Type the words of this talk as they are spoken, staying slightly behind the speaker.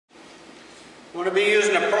I'm going to be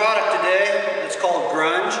using a product today. It's called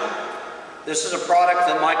Grunge. This is a product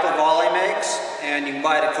that Lavallee makes, and you can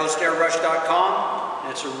buy it at Coast Air Brush.com.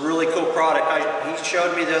 It's a really cool product. He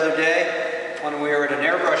showed me the other day when we were at an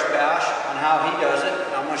airbrush bash on how he does it,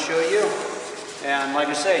 and I'm going to show you. And like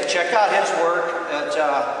I say, check out his work at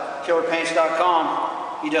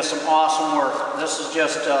killerpaints.com. He does some awesome work. This is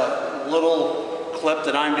just a little clip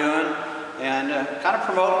that I'm doing and kind of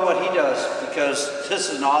promoting what he does, because this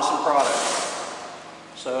is an awesome product.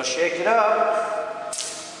 So shake it up.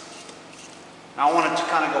 Now I want it to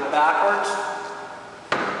kind of go backwards.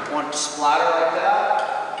 I want it to splatter like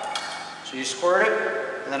that. So you squirt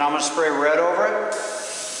it, and then I'm going to spray red over it.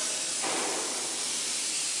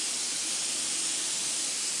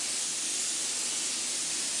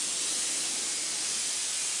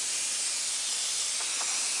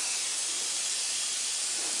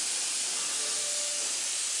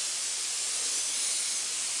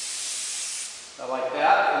 Like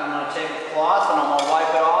that, and I'm going to take a cloth and I'm going to wipe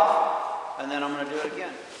it off, and then I'm going to do it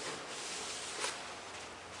again.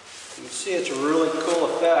 You can see it's a really cool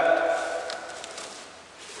effect.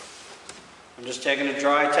 I'm just taking a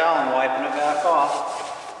dry towel and wiping it back off.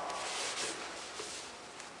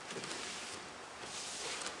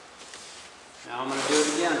 Now I'm going to do it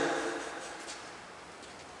again.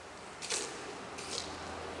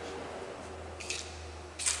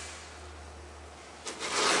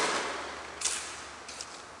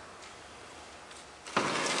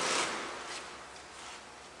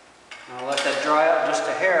 I'll let that dry up just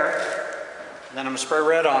a hair, and then I'm going to spray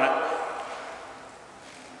red on it.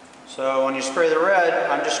 So when you spray the red,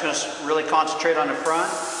 I'm just going to really concentrate on the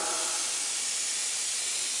front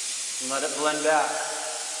and let it blend back.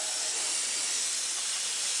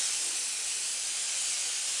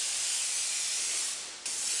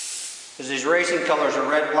 Because these racing colors are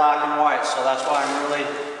red, black, and white, so that's why I'm really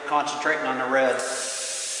concentrating on the red.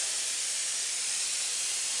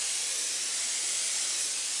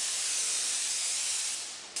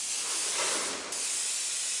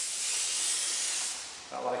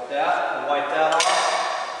 Like that, and wipe that off.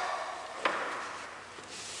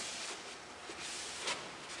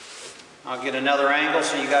 I'll get another angle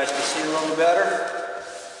so you guys can see a little better.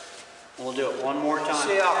 We'll do it one more time.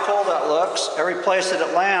 See how cool that looks? Every place that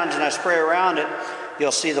it lands and I spray around it,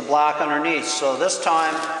 you'll see the black underneath. So this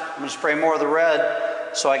time, I'm going to spray more of the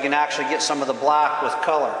red so I can actually get some of the black with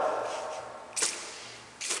color.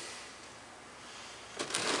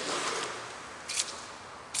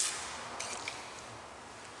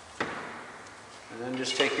 And then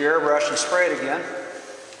just take your airbrush and spray it again.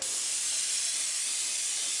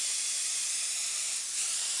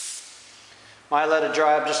 Might let it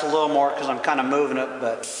dry up just a little more because I'm kind of moving it,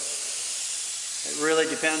 but it really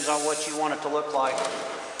depends on what you want it to look like.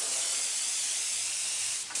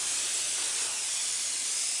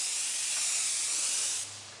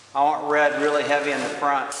 I want red really heavy in the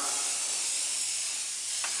front.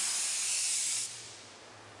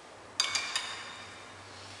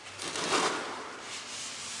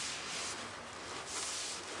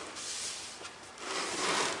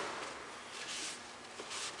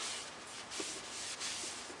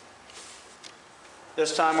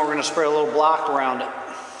 This time we're going to spray a little black around it.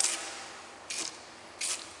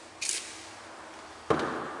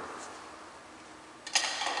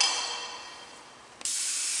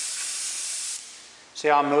 See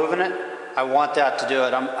how I'm moving it? I want that to do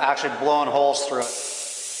it. I'm actually blowing holes through it.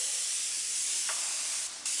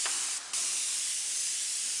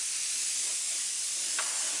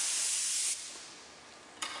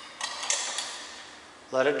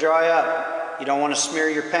 Let it dry up. You don't want to smear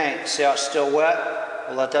your paint. See how it's still wet?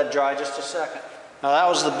 We'll let that dry just a second. Now that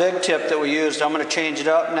was the big tip that we used. I'm going to change it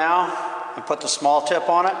up now and put the small tip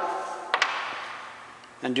on it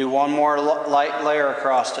and do one more light layer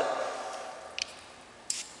across it.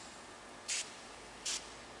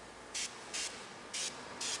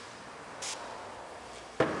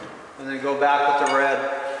 And then go back with the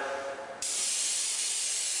red.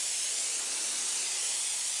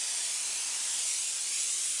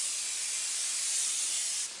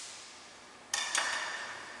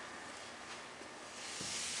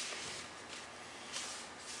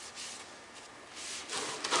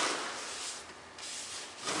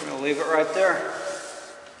 Leave it right there.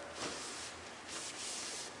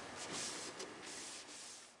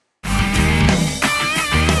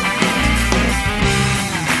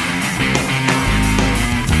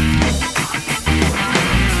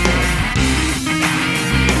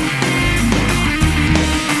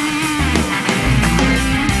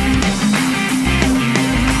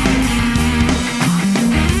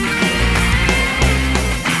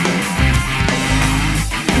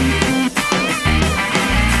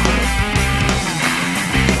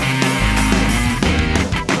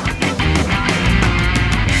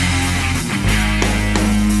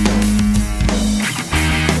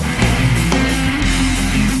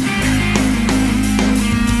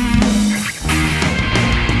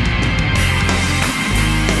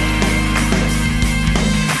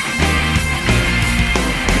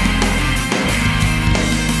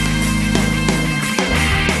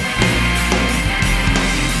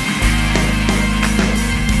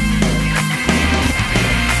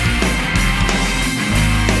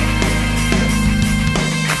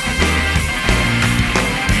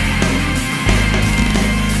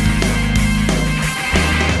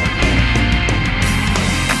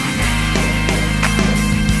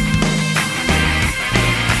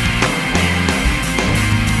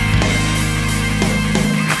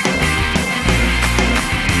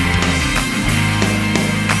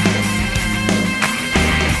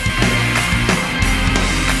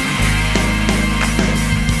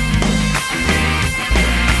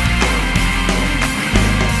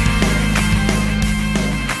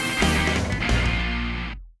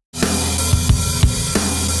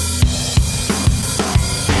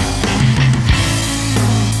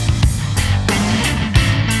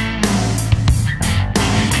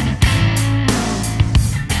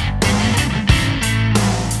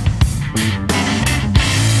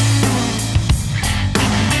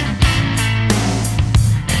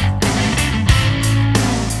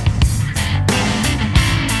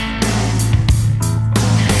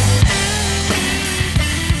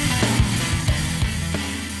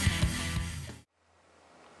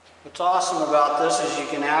 something about this is you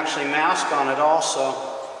can actually mask on it also.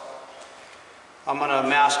 I'm going to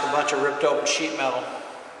mask a bunch of ripped open sheet metal.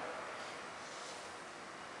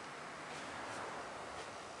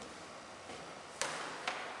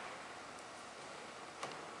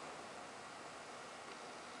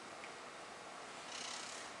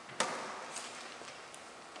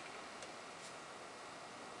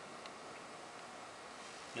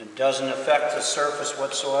 It doesn't affect the surface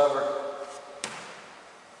whatsoever.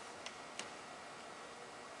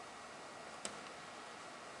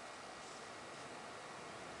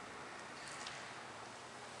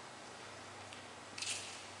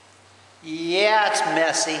 Yeah, it's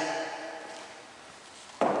messy,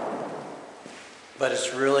 but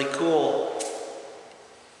it's really cool.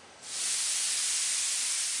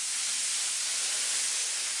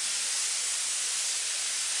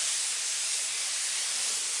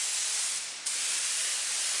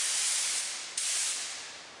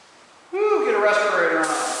 Woo, get a respirator on.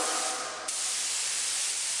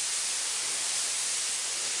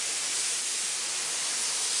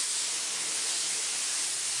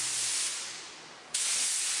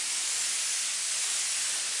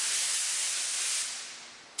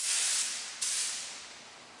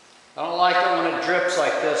 I don't like it when it drips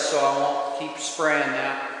like this, so I won't keep spraying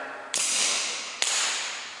that.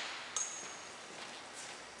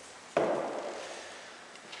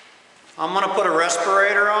 I'm going to put a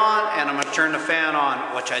respirator on and I'm going to turn the fan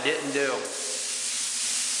on, which I didn't do.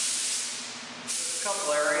 There's a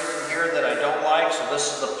couple areas in here that I don't like, so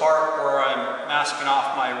this is the part where I'm masking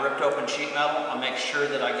off my ripped open sheet metal. I'll make sure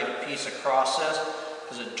that I get a piece across this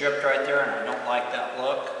because it dripped right there and I don't like that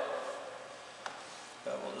look.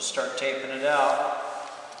 But we'll just start taping it out.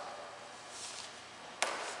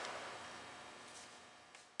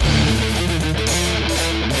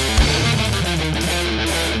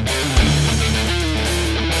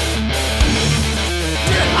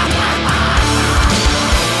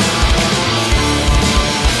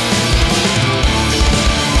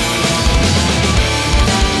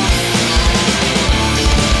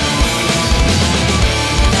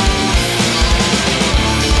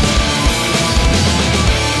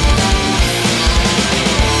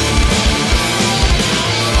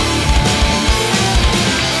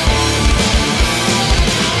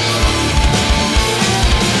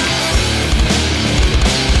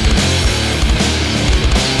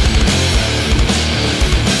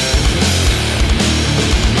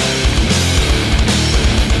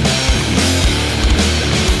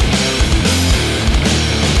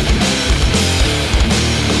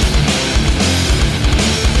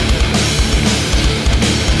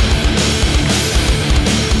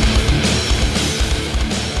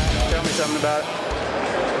 About it.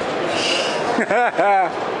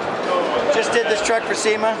 Just did this truck for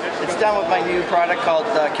SEMA. It's done with my new product called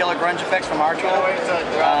Killer Grunge Effects from our tool.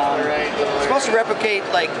 It's supposed to replicate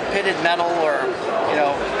like pitted metal or, you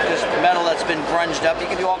know, just metal that's been grunged up. You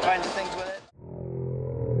can do all kinds of things.